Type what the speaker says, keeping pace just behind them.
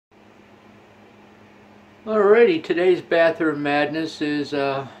Alrighty, today's bathroom madness is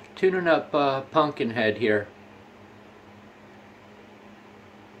tuning up Pumpkinhead here.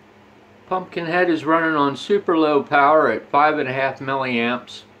 Pumpkinhead is running on super low power at 5.5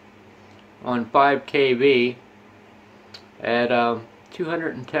 milliamps on 5 kV at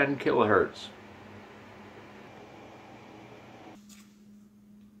 210 kilohertz.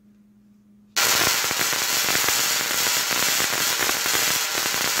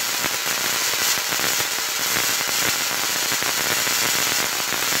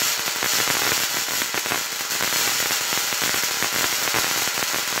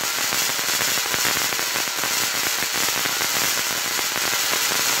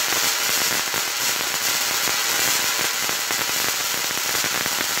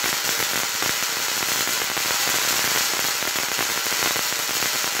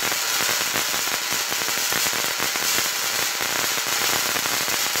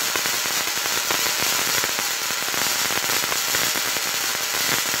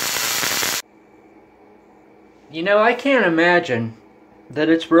 You know, I can't imagine that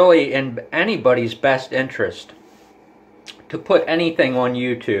it's really in anybody's best interest to put anything on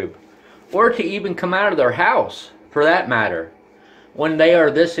YouTube, or to even come out of their house, for that matter, when they are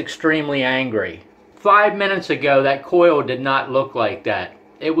this extremely angry. 5 minutes ago, that coil did not look like that.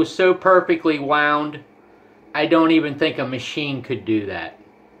 It was so perfectly wound, I don't even think a machine could do that.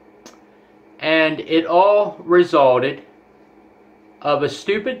 And it all resulted of a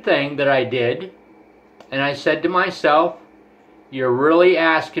stupid thing that I did. And I said to myself, you're really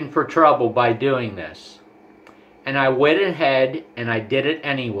asking for trouble by doing this. And I went ahead and I did it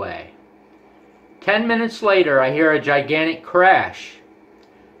anyway. 10 minutes later, I hear a gigantic crash.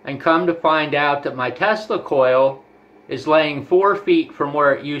 And come to find out that my Tesla coil is laying 4 feet from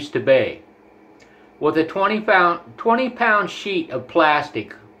where it used to be, with a 20-pound sheet of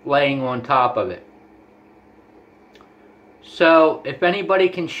plastic laying on top of it. So, if anybody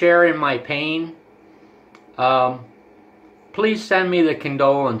can share in my pain, please send me the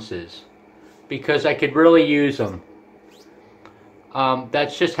condolences, because I could really use them.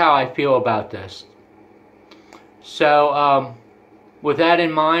 That's just how I feel about this. So, with that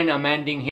in mind, I'm ending here.